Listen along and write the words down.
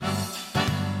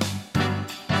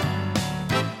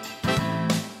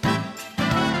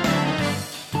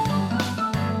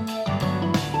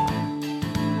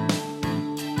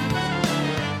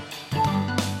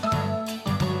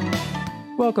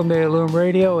Welcome to Illume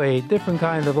Radio, a different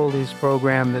kind of oldies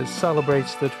program that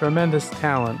celebrates the tremendous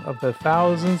talent of the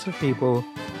thousands of people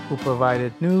who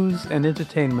provided news and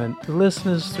entertainment to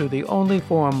listeners through the only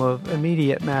form of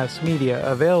immediate mass media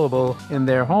available in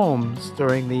their homes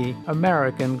during the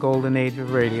American Golden Age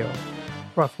of radio,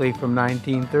 roughly from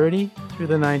 1930 through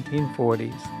the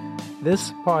 1940s.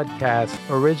 This podcast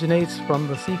originates from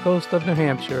the seacoast of New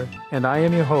Hampshire, and I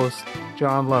am your host,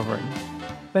 John Lovering,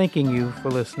 thanking you for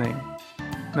listening.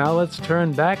 Now let's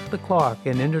turn back the clock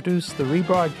and introduce the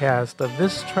rebroadcast of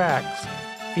this track's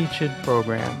featured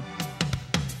program.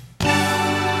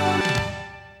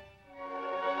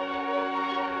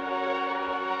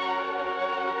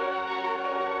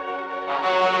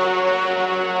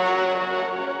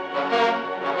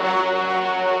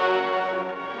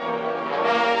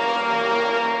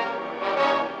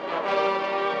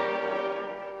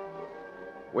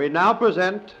 We now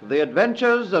present The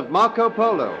Adventures of Marco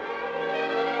Polo.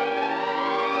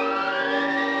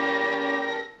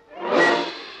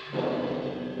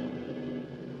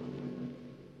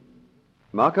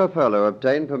 Marco Polo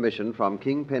obtained permission from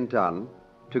King Pentan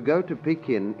to go to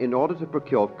Pekin in order to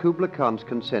procure Kublai Khan's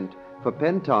consent for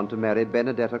Pentan to marry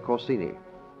Benedetta Corsini.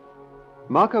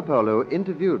 Marco Polo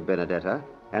interviewed Benedetta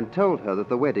and told her that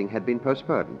the wedding had been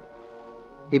postponed.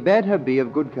 He bade her be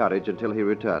of good courage until he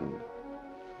returned.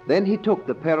 Then he took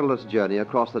the perilous journey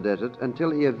across the desert until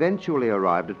he eventually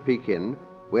arrived at Pekin,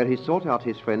 where he sought out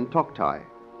his friend Toktai.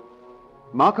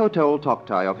 Marco told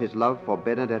Toktai of his love for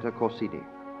Benedetta Corsini.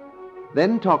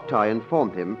 Then Toktai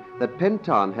informed him that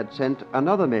Pentan had sent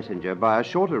another messenger by a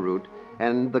shorter route,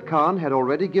 and the Khan had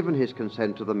already given his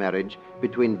consent to the marriage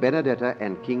between Benedetta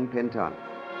and King Pentan.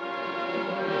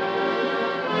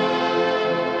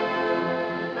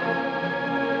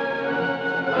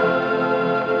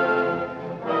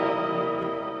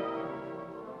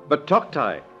 But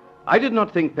Toktai, I did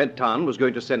not think Pentan was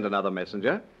going to send another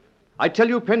messenger. I tell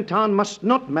you, Pentan must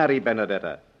not marry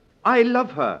Benedetta. I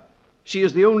love her. She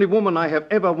is the only woman I have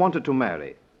ever wanted to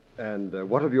marry. And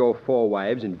what of your 4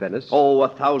 wives in Venice? Oh,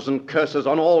 1,000 curses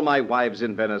on all my wives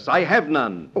in Venice. I have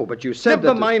none. Oh, but you said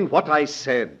Never mind what I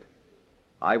said.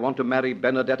 I want to marry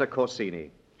Benedetta Corsini.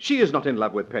 She is not in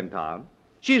love with Pentan.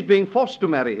 She is being forced to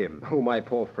marry him. Oh, my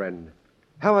poor friend.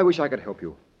 How I wish I could help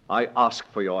you. I ask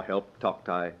for your help,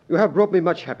 Toktai. You have brought me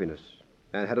much happiness.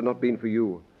 And had it not been for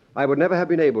you, I would never have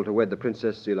been able to wed the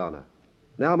Princess Zilana.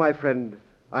 Now, my friend,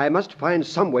 I must find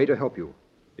some way to help you.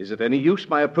 Is it any use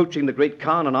my approaching the great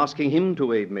Khan and asking him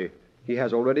to aid me? He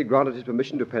has already granted his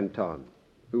permission to Pentan,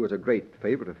 who is a great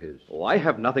favorite of his. Oh, I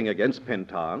have nothing against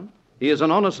Pentan. He is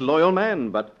an honest, loyal man,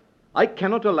 but I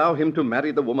cannot allow him to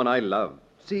marry the woman I love.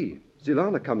 See,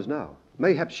 Zilana comes now.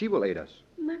 Mayhap she will aid us.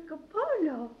 Marco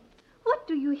Polo, what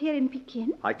do you here in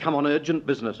Pekin? I come on urgent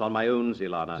business on my own,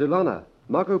 Zilana. Zilana,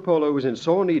 Marco Polo is in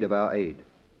sore need of our aid.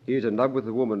 He is in love with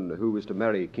the woman who is to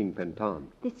marry King Pentan.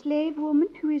 The slave woman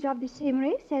who is of the same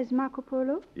race as Marco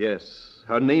Polo? Yes,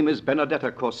 her name is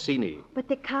Benedetta Corsini. But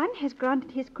the Khan has granted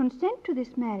his consent to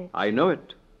this marriage. I know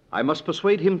it. I must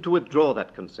persuade him to withdraw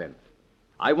that consent.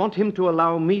 I want him to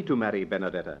allow me to marry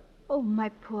Benedetta. Oh, my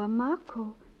poor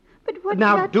Marco. But what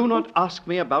Now, about... do not ask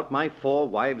me about my 4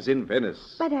 wives in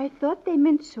Venice. But I thought they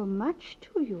meant so much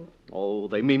to you. Oh,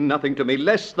 they mean nothing to me,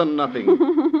 less than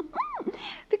nothing.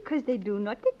 Because they do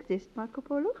not exist, Marco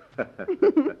Polo.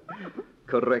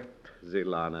 Correct,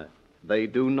 Zilana. They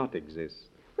do not exist.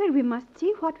 Well, we must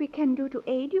see what we can do to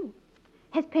aid you.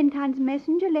 Has Pentan's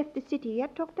messenger left the city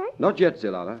yet, Toktai? Not yet,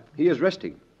 Zilana. He is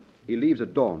resting. He leaves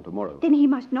at dawn tomorrow. Then he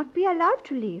must not be allowed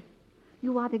to leave.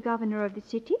 You are the governor of the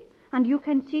city, and you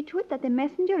can see to it that the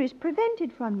messenger is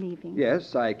prevented from leaving.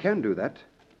 Yes, I can do that.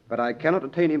 But I cannot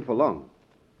detain him for long.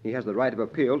 He has the right of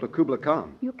appeal to Kublai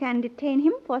Khan. You can detain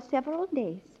him for several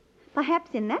days.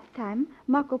 Perhaps in that time,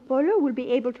 Marco Polo will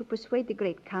be able to persuade the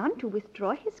great Khan to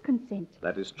withdraw his consent.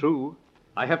 That is true.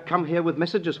 I have come here with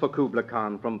messages for Kublai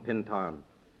Khan from Pentan.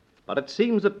 But it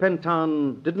seems that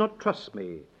Pentan did not trust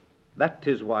me. That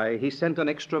is why he sent an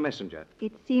extra messenger.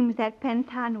 It seems that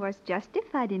Pentan was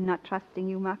justified in not trusting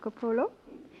you, Marco Polo.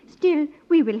 Still,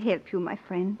 we will help you, my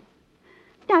friend.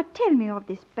 Now, tell me of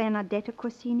this Benedetta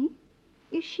Corsini.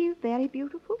 Is she very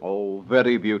beautiful? Oh,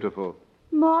 very beautiful.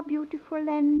 More beautiful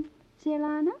than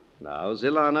Zilana? Now,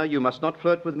 Zilana, you must not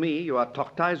flirt with me. You are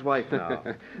Toktai's wife now.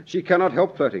 She cannot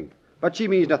help flirting. But she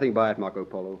means nothing by it, Marco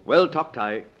Polo. Well,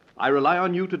 Toktai, I rely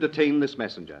on you to detain this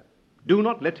messenger. Do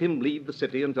not let him leave the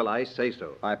city until I say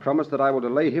so. I promise that I will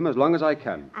delay him as long as I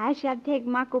can. I shall take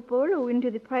Marco Polo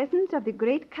into the presence of the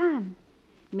great Khan.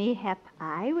 Mayhap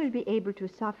I will be able to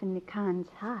soften the Khan's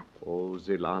heart. Oh,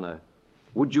 Zilana,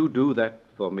 would you do that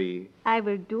for me? I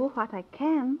will do what I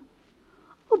can.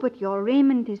 Oh, but your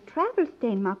raiment is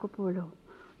travel-stained, Marco Polo.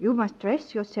 You must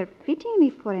dress yourself fittingly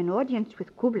for an audience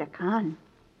with Kubla Khan.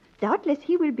 Doubtless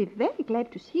he will be very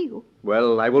glad to see you.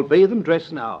 Well, I will bathe and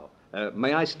dress now.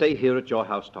 May I stay here at your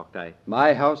house, Toktai?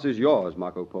 My house is yours,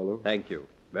 Marco Polo. Thank you.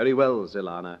 Very well,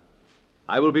 Zilana.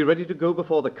 I will be ready to go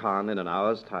before the Khan in an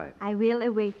hour's time. I will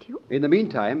await you. In the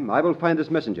meantime, I will find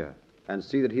this messenger and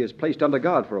see that he is placed under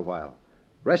guard for a while.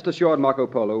 Rest assured, Marco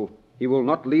Polo, he will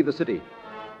not leave the city.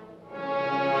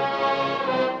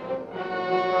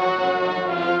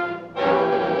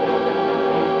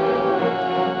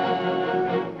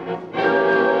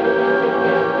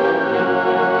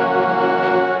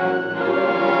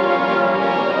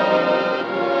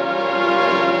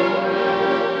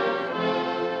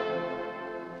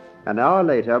 An hour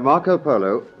later, Marco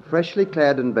Polo, freshly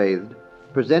clad and bathed,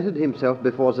 presented himself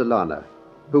before Zilana,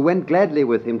 who went gladly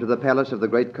with him to the palace of the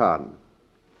great Khan.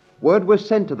 Word was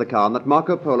sent to the Khan that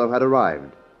Marco Polo had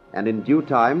arrived, and in due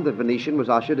time the Venetian was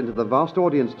ushered into the vast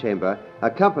audience chamber,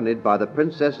 accompanied by the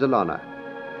Princess Zilana.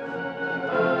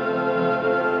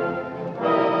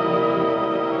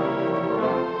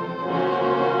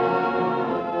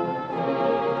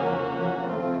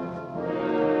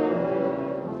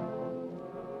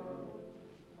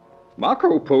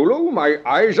 Marco Polo, my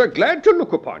eyes are glad to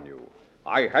look upon you.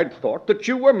 I had thought that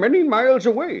you were many miles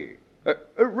away.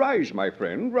 Rise, my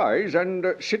friend, rise and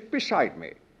sit beside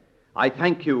me. I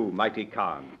thank you, mighty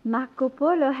Khan. Marco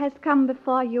Polo has come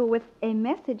before you with a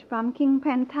message from King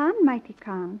Pentan, mighty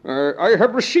Khan. I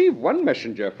have received one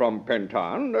messenger from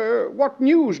Pentan. What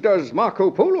news does Marco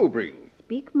Polo bring?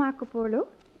 Speak, Marco Polo.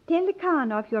 Tell the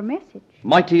Khan of your message.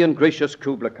 Mighty and gracious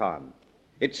Kubla Khan,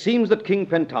 it seems that King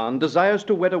Pentan desires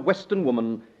to wed a Western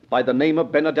woman by the name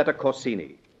of Benedetta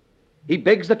Corsini. He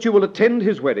begs that you will attend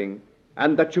his wedding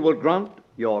and that you will grant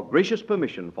your gracious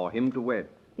permission for him to wed.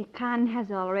 The Khan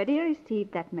has already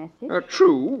received that message.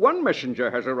 True, one messenger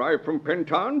has arrived from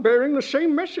Pentan bearing the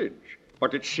same message,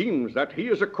 but it seems that he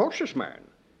is a cautious man.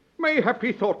 Mayhap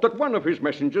he thought that one of his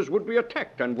messengers would be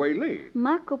attacked and waylaid.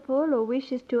 Marco Polo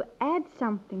wishes to add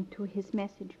something to his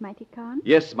message, mighty Khan.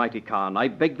 Yes, mighty Khan, I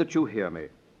beg that you hear me.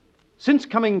 Since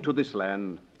coming to this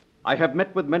land, I have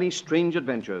met with many strange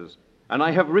adventures, and I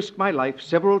have risked my life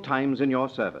several times in your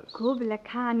service. Kubla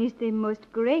Khan is the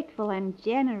most grateful and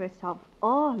generous of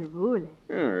all rulers.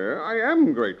 I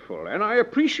am grateful, and I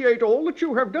appreciate all that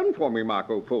you have done for me,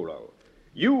 Marco Polo.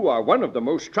 You are one of the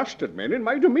most trusted men in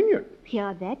my dominion.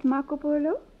 Hear that, Marco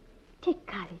Polo? Take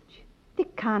courage. The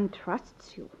Khan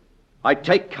trusts you. I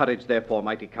take courage, therefore,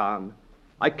 mighty Khan.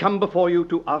 I come before you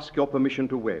to ask your permission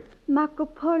to wed. Marco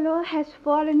Polo has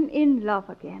fallen in love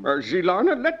again.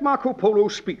 Zilana, let Marco Polo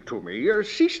speak to me.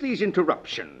 Cease these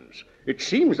interruptions. It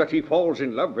seems that he falls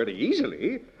in love very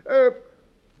easily.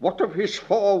 What of his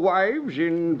 4 wives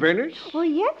in Venice? Oh,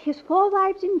 yes, his 4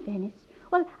 wives in Venice.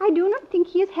 Well, I do not think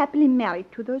he is happily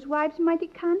married to those wives, mighty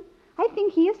Khan. I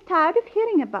think he is tired of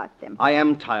hearing about them. I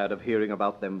am tired of hearing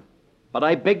about them, but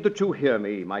I beg that you hear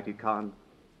me, mighty Khan.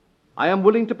 I am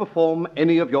willing to perform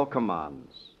any of your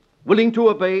commands, willing to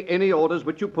obey any orders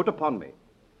which you put upon me.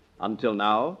 Until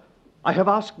now, I have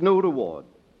asked no reward.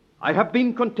 I have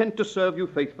been content to serve you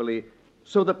faithfully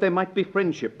so that there might be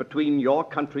friendship between your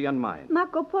country and mine.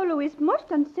 Marco Polo is most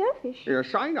unselfish.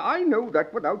 Yes, I know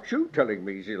that without you telling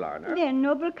me, Zilana. Then,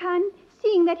 noble Khan,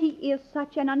 seeing that he is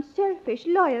such an unselfish,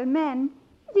 loyal man,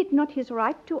 is it not his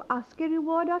right to ask a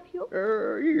reward of you?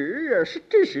 Yes,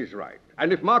 it is his right.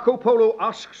 And if Marco Polo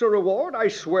asks a reward, I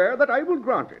swear that I will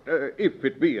grant it, if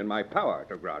it be in my power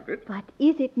to grant it. But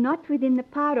is it not within the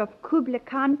power of Kubla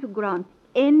Khan to grant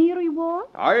any reward?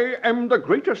 I am the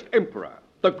greatest emperor,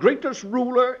 the greatest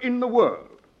ruler in the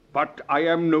world, but I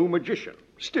am no magician.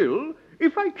 Still,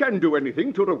 if I can do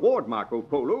anything to reward Marco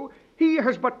Polo, he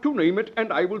has but to name it,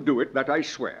 and I will do it, that I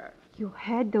swear. You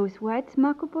heard those words,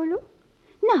 Marco Polo?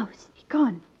 Now, speak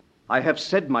on. I have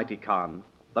said, mighty Khan,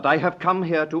 that I have come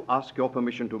here to ask your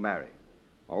permission to marry.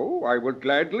 Oh, I will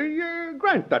gladly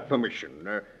grant that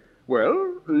permission.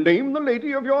 Well, name the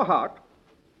lady of your heart.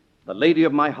 The lady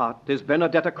of my heart is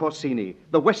Benedetta Corsini,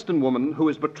 the Western woman who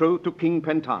is betrothed to King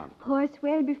Pentan. Pause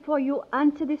well before you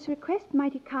answer this request,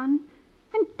 mighty Khan,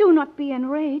 and do not be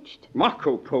enraged.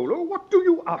 Marco Polo, what do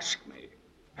you ask me?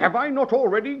 Have I not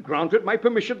already granted my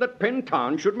permission that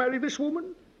Pentan should marry this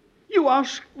woman? You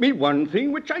ask me one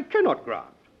thing which I cannot grant.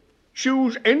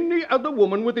 Choose any other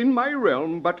woman within my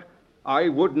realm, but I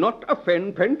would not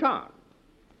offend Pentan.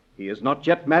 He is not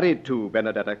yet married to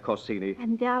Benedetta Corsini.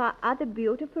 And there are other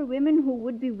beautiful women who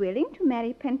would be willing to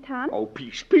marry Pentan. Oh,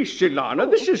 peace,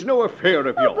 Zilana. This is no affair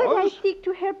of yours. But I seek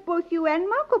to help both you and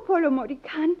Marco Polo, mighty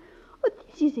Khan. Oh,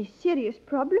 this is a serious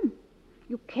problem.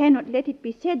 You cannot let it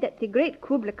be said that the great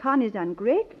Kublai Khan is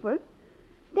ungrateful,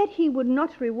 that he would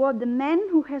not reward the man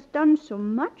who has done so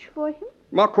much for him.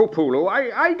 Marco Polo,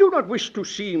 I do not wish to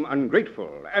seem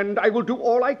ungrateful, and I will do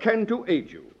all I can to aid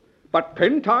you. But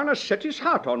Pentan has set his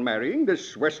heart on marrying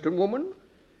this Western woman.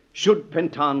 Should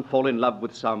Pentan fall in love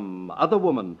with some other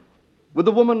woman, with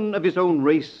a woman of his own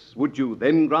race, would you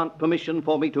then grant permission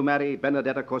for me to marry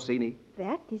Benedetta Corsini?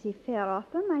 That is a fair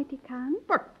offer, mighty Khan.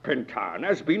 But Pentan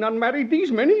has been unmarried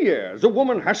these many years. A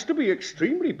woman has to be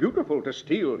extremely beautiful to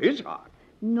steal his heart.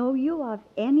 Know you of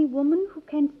any woman who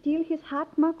can steal his heart,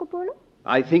 Marco Polo?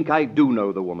 I think I do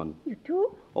know the woman. You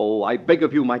too? Oh, I beg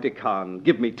of you, mighty Khan,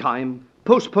 give me time.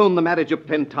 Postpone the marriage of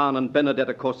Pentan and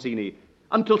Benedetta Corsini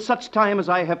until such time as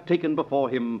I have taken before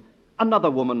him another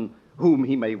woman whom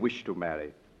he may wish to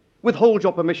marry. Withhold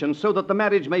your permission so that the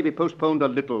marriage may be postponed a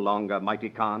little longer, mighty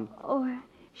Khan. Oh,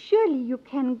 surely you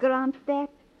can grant that,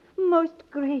 most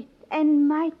great and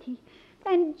mighty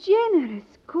and generous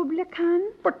Kublai Khan.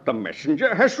 But the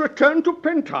messenger has returned to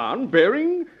Pentan,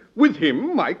 bearing with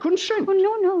him my consent. Oh,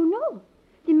 no.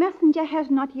 The messenger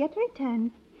has not yet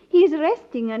returned. He is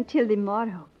resting until the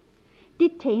morrow.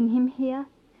 Detain him here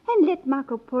and let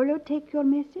Marco Polo take your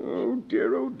message. Oh,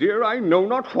 dear, I know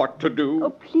not what to do.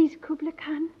 Oh, please, Kublai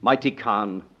Khan. Mighty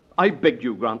Khan, I beg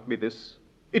you grant me this.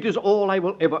 It is all I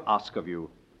will ever ask of you.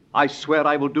 I swear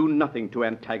I will do nothing to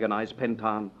antagonize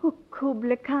Pentan. Oh,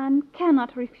 Kublai Khan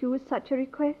cannot refuse such a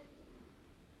request.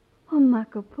 Oh,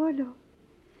 Marco Polo,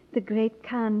 the great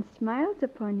Khan smiles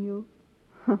upon you.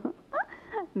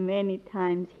 Many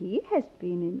times he has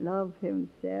been in love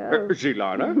himself.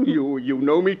 Zilana, you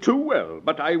know me too well,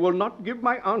 but I will not give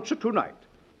my answer tonight.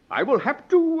 I will have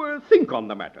to think on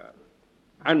the matter.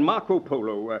 And Marco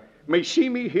Polo may see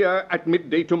me here at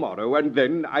midday tomorrow, and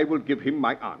then I will give him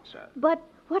my answer. But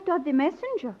what of the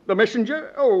messenger? The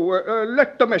messenger?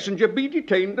 Let the messenger be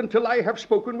detained until I have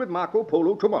spoken with Marco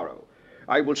Polo tomorrow.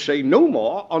 I will say no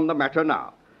more on the matter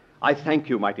now. I thank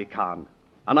you, mighty Khan,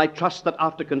 and I trust that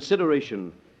after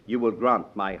consideration you will grant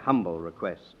my humble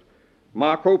request.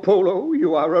 Marco Polo,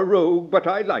 you are a rogue, but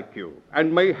I like you,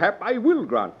 and mayhap I will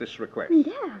grant this request.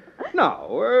 Yeah.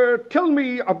 Now, tell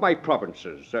me of my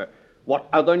provinces. What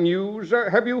other news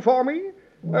have you for me?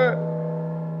 A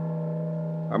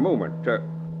moment.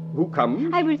 Who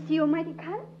comes? I will see you, mighty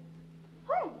Khan.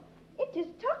 Why, it is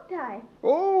Toktai.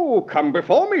 Oh, come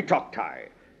before me, Toktai.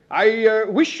 I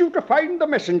wish you to find the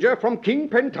messenger from King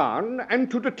Pentan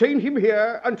and to detain him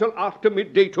here until after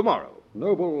midday tomorrow.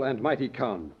 Noble and mighty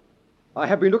Khan, I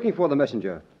have been looking for the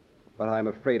messenger, but I am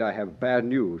afraid I have bad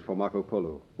news for Marco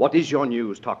Polo. What is your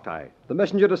news, Toktai? The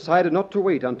messenger decided not to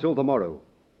wait until the morrow.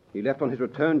 He left on his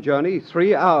return journey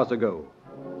 3 hours ago.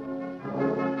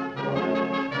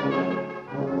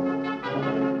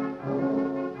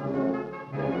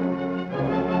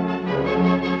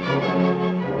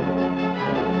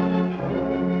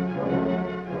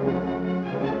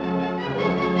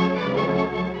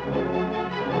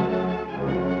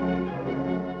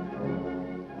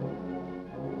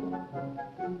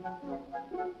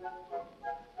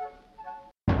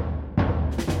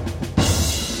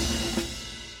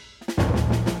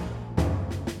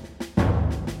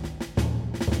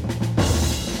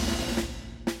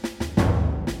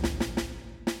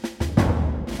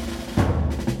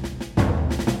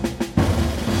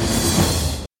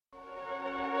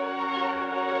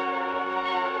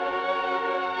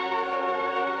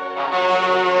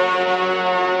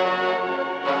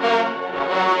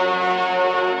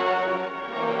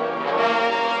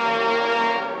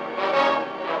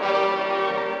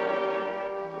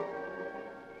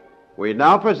 We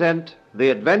now present The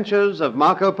Adventures of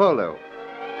Marco Polo.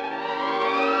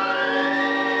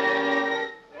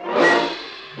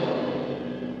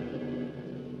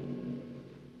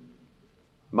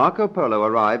 Marco Polo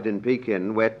arrived in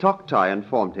Pekin, where Toktai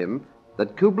informed him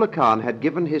that Kublai Khan had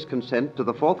given his consent to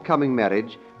the forthcoming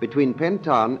marriage between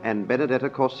Pentan and Benedetta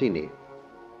Corsini.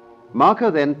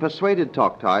 Marco then persuaded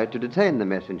Toktai to detain the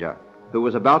messenger, who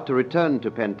was about to return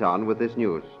to Pentan with this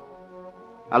news.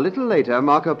 A little later,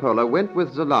 Marco Polo went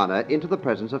with Zalana into the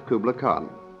presence of Kublai Khan.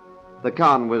 The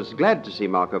Khan was glad to see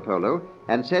Marco Polo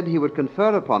and said he would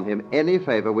confer upon him any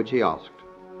favor which he asked.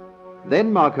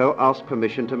 Then Marco asked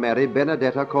permission to marry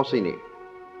Benedetta Corsini.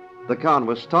 The Khan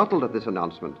was startled at this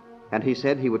announcement, and he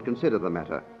said he would consider the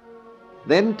matter.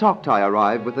 Then Toktai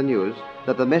arrived with the news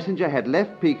that the messenger had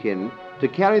left Pekin to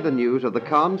carry the news of the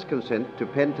Khan's consent to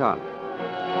Pentan.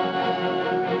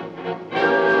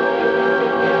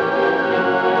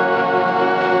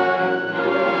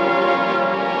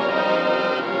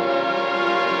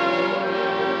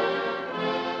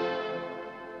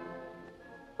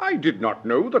 I did not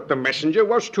know that the messenger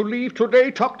was to leave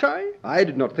today, Toktai. I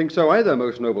did not think so either,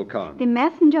 most noble Khan. The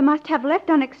messenger must have left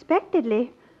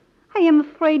unexpectedly. I am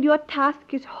afraid your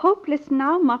task is hopeless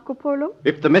now, Marco Polo.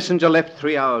 If the messenger left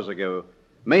 3 hours ago,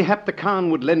 mayhap the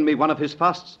Khan would lend me one of his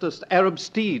fastest Arab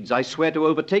steeds. I swear to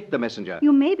overtake the messenger.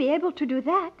 You may be able to do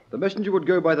that. The messenger would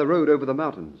go by the road over the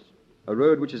mountains, a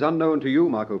road which is unknown to you,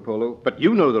 Marco Polo. But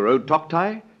you know the road,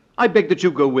 Toktai. I beg that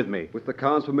you go with me. With the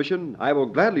Khan's permission, I will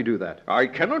gladly do that. I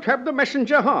cannot have the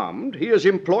messenger harmed. He is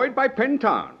employed by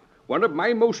Pentan, one of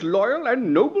my most loyal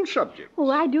and noble subjects.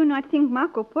 Oh, I do not think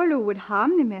Marco Polo would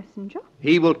harm the messenger.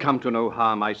 He will come to no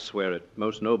harm, I swear it,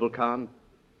 most noble Khan.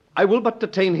 I will but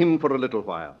detain him for a little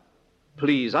while.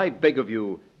 Please, I beg of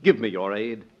you, give me your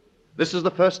aid. This is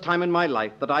the first time in my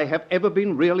life that I have ever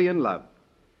been really in love.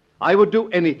 I would do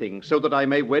anything so that I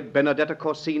may wed Benedetta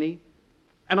Corsini,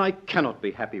 and I cannot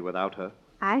be happy without her.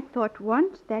 I thought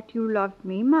once that you loved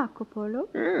me, Marco Polo.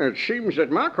 It seems that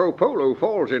Marco Polo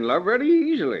falls in love very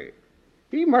easily.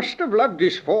 He must have loved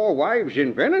his 4 wives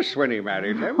in Venice when he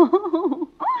married them.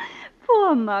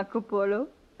 Poor Marco Polo.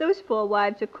 Those 4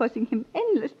 wives are causing him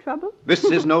endless trouble. This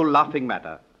is no laughing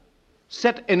matter.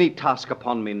 Set any task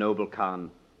upon me, noble Khan,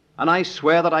 and I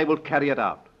swear that I will carry it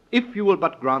out, if you will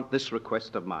but grant this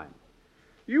request of mine.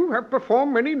 You have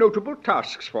performed many notable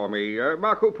tasks for me,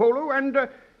 Marco Polo, and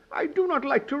I do not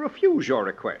like to refuse your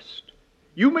request.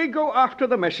 You may go after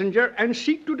the messenger and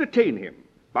seek to detain him,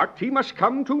 but he must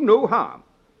come to no harm.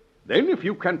 Then, if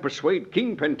you can persuade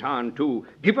King Pentan to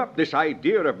give up this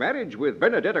idea of marriage with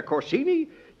Benedetta Corsini,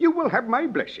 you will have my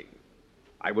blessing.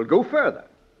 I will go further.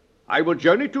 I will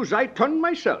journey to Zaitun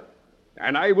myself,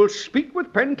 and I will speak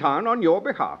with Pentan on your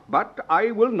behalf, but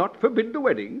I will not forbid the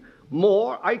wedding.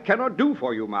 More I cannot do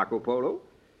for you, Marco Polo.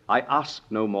 I ask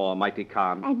no more, mighty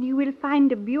Khan. And you will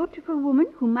find a beautiful woman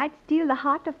who might steal the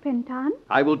heart of Pentan?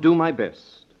 I will do my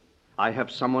best. I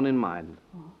have someone in mind.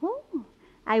 Oh,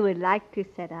 I would like to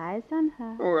set eyes on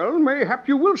her. Well, mayhap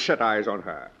you will set eyes on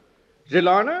her.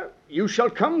 Zelana, you shall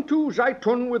come to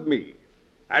Zaitun with me,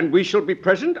 and we shall be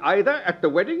present either at the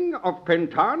wedding of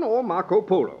Pentan or Marco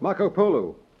Polo. Marco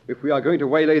Polo, if we are going to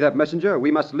waylay that messenger,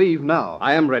 we must leave now.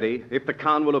 I am ready, if the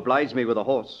Khan will oblige me with a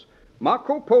horse.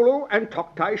 Marco Polo and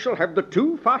Toktai shall have the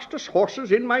 2 fastest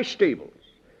horses in my stables.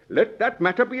 Let that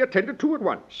matter be attended to at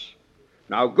once.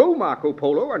 Now go, Marco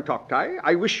Polo and Toktai.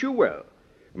 I wish you well.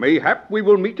 Mayhap we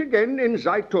will meet again in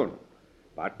Zaitun.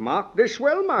 But mark this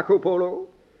well, Marco Polo.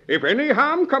 If any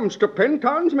harm comes to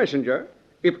Pentan's messenger,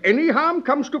 if any harm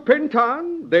comes to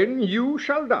Pentan, then you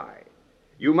shall die.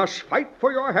 You must fight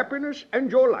for your happiness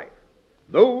and your life.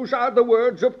 Those are the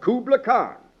words of Kubla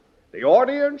Khan. The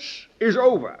audience is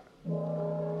over.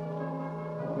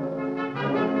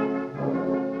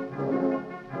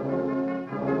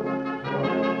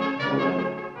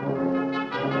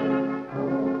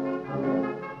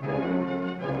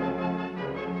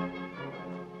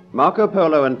 Marco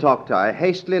Polo and Toktai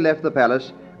hastily left the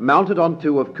palace, mounted on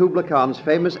 2 of Kubla Khan's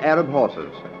famous Arab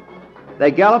horses. They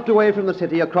galloped away from the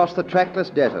city across the trackless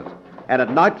desert, and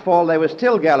at nightfall they were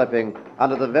still galloping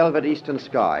under the velvet eastern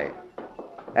sky.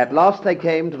 At last they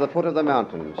came to the foot of the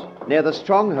mountains, near the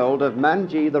stronghold of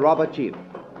Manji, the robber chief.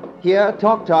 Here,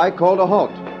 Toktai called a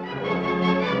halt.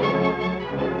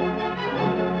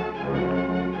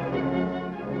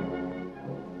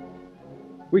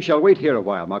 We shall wait here a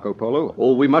while, Marco Polo.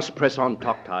 Oh, we must press on,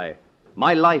 Toktai.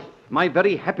 My life, my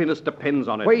very happiness depends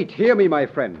on it. Wait, hear me, my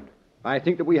friend. I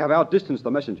think that we have outdistanced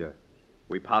the messenger.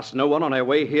 We passed no one on our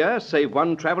way here, save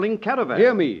one traveling caravan.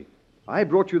 Hear me. I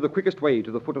brought you the quickest way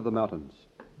to the foot of the mountains.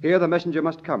 Here the messenger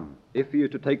must come, if he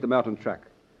is to take the mountain track.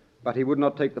 But he would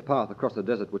not take the path across the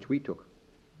desert which we took.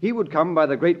 He would come by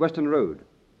the Great Western Road,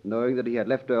 knowing that he had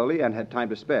left early and had time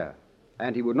to spare.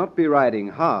 And he would not be riding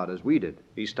hard as we did.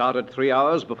 He started 3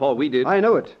 hours before we did. I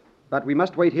know it, but we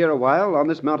must wait here a while on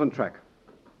this mountain track.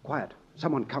 Quiet.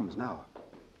 Someone comes now.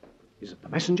 Is it the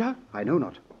messenger? I know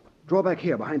not. Draw back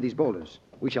here behind these boulders.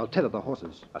 We shall tether the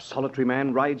horses. A solitary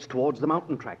man rides towards the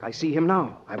mountain track. I see him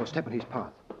now. I will step in his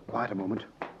path. Quiet a moment.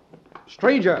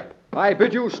 Stranger, I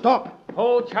bid you stop.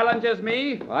 Who challenges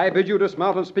me? I bid you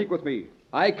dismount and speak with me.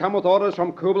 I come with orders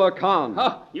from Kubla Khan.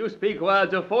 Ha! You speak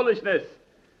words of foolishness.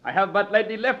 I have but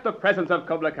lately left the presence of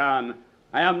Kubla Khan.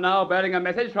 I am now bearing a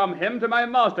message from him to my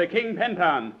master, King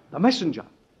Pentan. The messenger.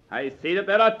 I see that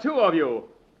there are 2 of you.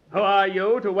 Who are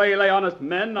you to waylay honest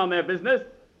men on their business?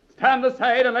 Stand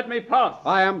aside and let me pass.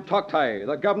 I am Toktai,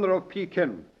 the governor of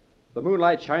Pekin. The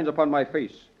moonlight shines upon my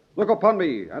face. Look upon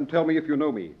me and tell me if you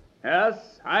know me.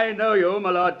 Yes, I know you,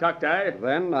 my lord Toktai.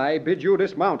 Then I bid you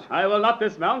dismount. I will not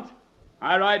dismount.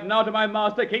 I ride now to my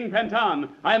master, King Pentan.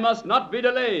 I must not be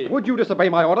delayed. Would you disobey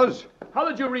my orders? How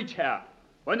did you reach here?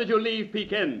 When did you leave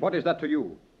Pekin? What is that to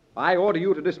you? I order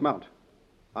you to dismount.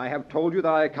 I have told you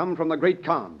that I come from the great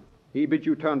Khan. He bids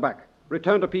you turn back.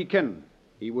 Return to Pekin.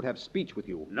 He would have speech with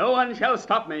you. No one shall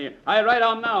stop me. I ride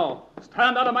on now.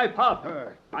 Stand out of my path.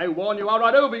 I warn you, I'll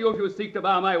ride over you if you seek to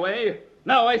bar my way.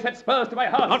 Now I set spurs to my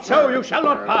horse. Not so, you shall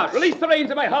not pass. Release the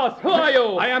reins of my horse. Who are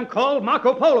you? I am called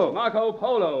Marco Polo. Marco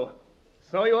Polo.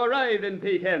 So you arrived in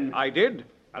Pekin. I did,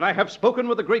 and I have spoken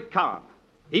with the great Khan.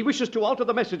 He wishes to alter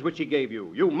the message which he gave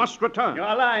you. You must return. You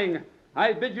are lying.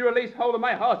 I bid you release hold of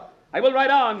my horse. I will ride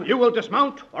on. You will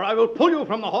dismount, or I will pull you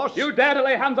from the horse. You dare to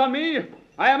lay hands on me?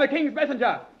 I am a king's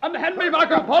messenger. Unhand me,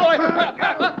 Marco Polo.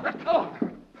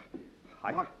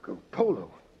 Marco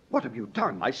Polo, what have you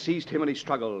done? I seized him and he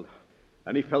struggled,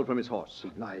 and he fell from his horse.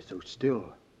 He lies so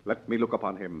still. Let me look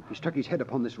upon him. He struck his head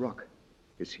upon this rock.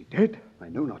 Is he dead? I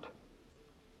know not.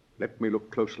 Let me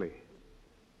look closely.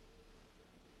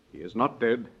 He is not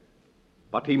dead,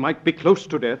 but he might be close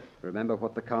to death. Remember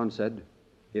what the Khan said.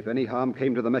 If any harm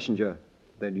came to the messenger,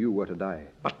 then you were to die.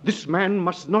 But this man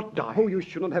must not die. Oh, you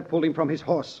shouldn't have pulled him from his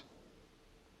horse.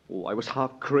 Oh, I was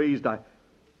half crazed.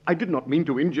 I did not mean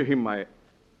to injure him.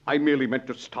 I merely meant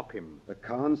to stop him. The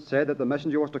Khan said that the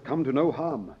messenger was to come to no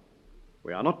harm.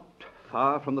 We are not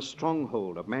far from the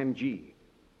stronghold of Manji.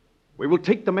 We will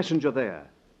take the messenger there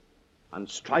and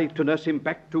strive to nurse him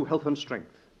back to health and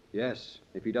strength. Yes,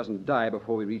 if he doesn't die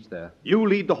before we reach there. You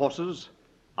lead the horses.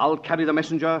 I'll carry the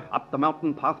messenger up the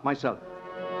mountain path myself.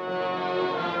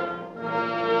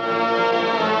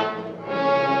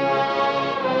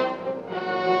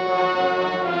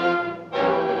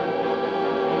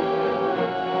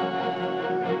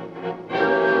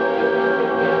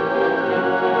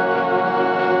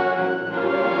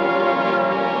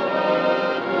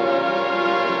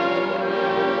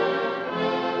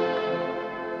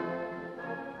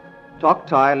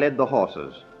 Toktai led the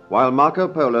horses, while Marco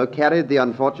Polo carried the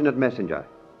unfortunate messenger.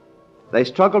 They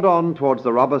struggled on towards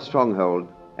the robber stronghold,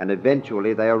 and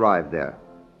eventually they arrived there.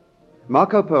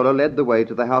 Marco Polo led the way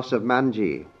to the house of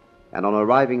Manji, and on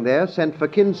arriving there sent for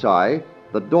Kinsai,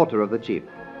 the daughter of the chief.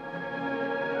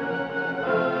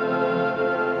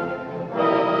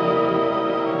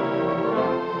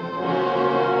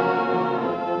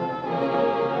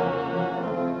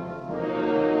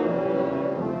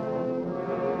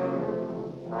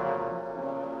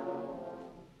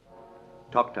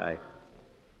 Toktai,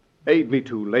 aid me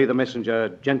to lay the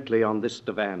messenger gently on this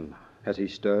divan. Has he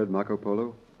stirred, Marco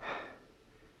Polo?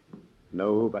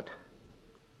 No, but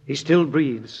he still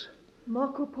breathes.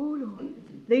 Marco Polo,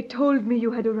 they told me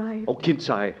you had arrived. Oh,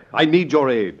 Kinsai, I need your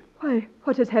aid. Why,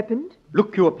 what has happened?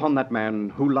 Look you upon that man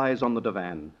who lies on the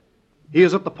divan. He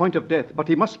is at the point of death, but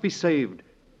he must be saved.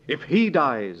 If he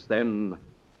dies, then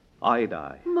I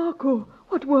die. Marco,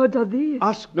 what words are these?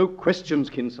 Ask no questions,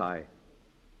 Kinsai.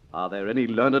 Are there any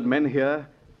learned men here?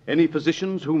 Any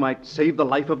physicians who might save the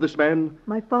life of this man?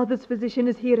 My father's physician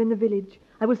is here in the village.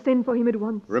 I will send for him at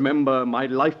once. Remember, my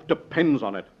life depends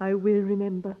on it. I will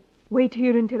remember. Wait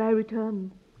here until I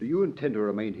return. Do you intend to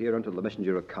remain here until the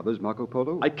messenger recovers, Marco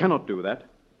Polo? I cannot do that.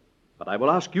 But I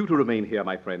will ask you to remain here,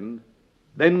 my friend.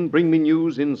 Then bring me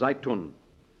news in Zaitun.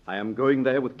 I am going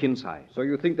there with Kinsai. So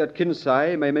you think that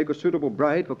Kinsai may make a suitable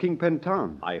bride for King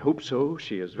Pentan? I hope so.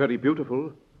 She is very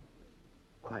beautiful.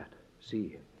 Quiet.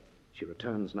 See, she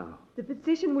returns now. The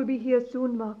physician will be here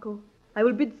soon, Marco. I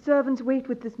will bid servants wait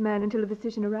with this man until the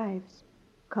physician arrives.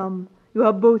 Come, you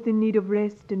are both in need of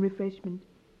rest and refreshment.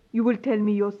 You will tell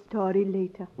me your story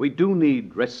later. We do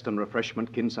need rest and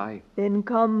refreshment, Kinsai. Then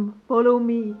come, follow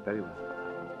me. Very well.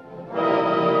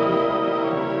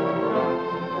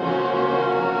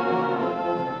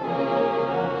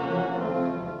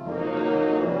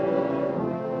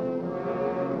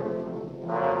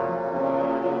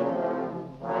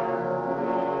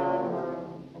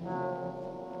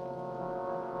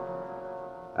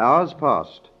 Hours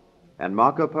passed, and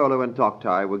Marco Polo and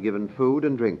Toktai were given food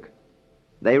and drink.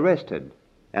 They rested,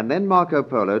 and then Marco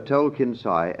Polo told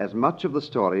Kinsai as much of the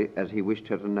story as he wished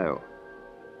her to know.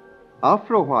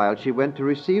 After a while, she went to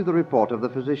receive the report of the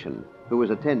physician, who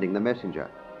was attending the messenger.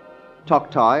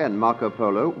 Toktai and Marco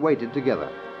Polo waited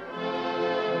together.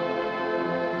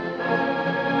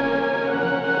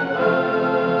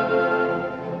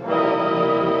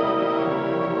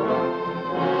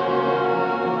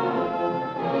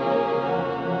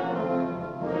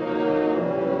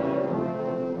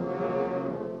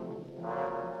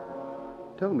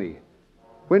 Tell me,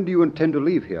 when do you intend to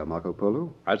leave here, Marco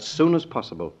Polo? As soon as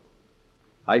possible.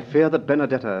 I fear that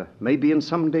Benedetta may be in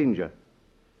some danger,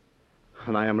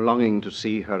 and I am longing to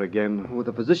see her again. Oh,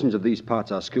 the physicians of these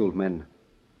parts are skilled men.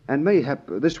 And mayhap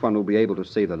this one will be able to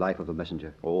save the life of the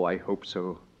messenger. Oh, I hope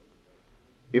so.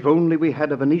 If only we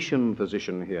had a Venetian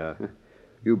physician here.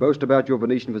 You boast about your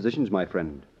Venetian physicians, my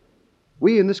friend.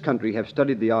 We in this country have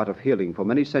studied the art of healing for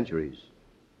many centuries,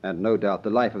 and no doubt the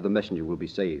life of the messenger will be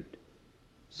saved.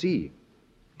 See,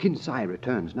 Kinsai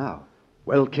returns now.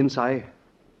 Well, Kinsai,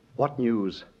 what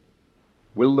news?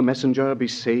 Will the messenger be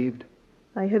saved?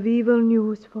 I have evil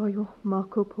news for you,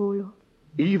 Marco Polo.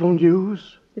 Evil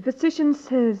news? The physician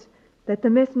says that the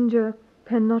messenger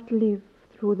cannot live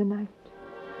through the night.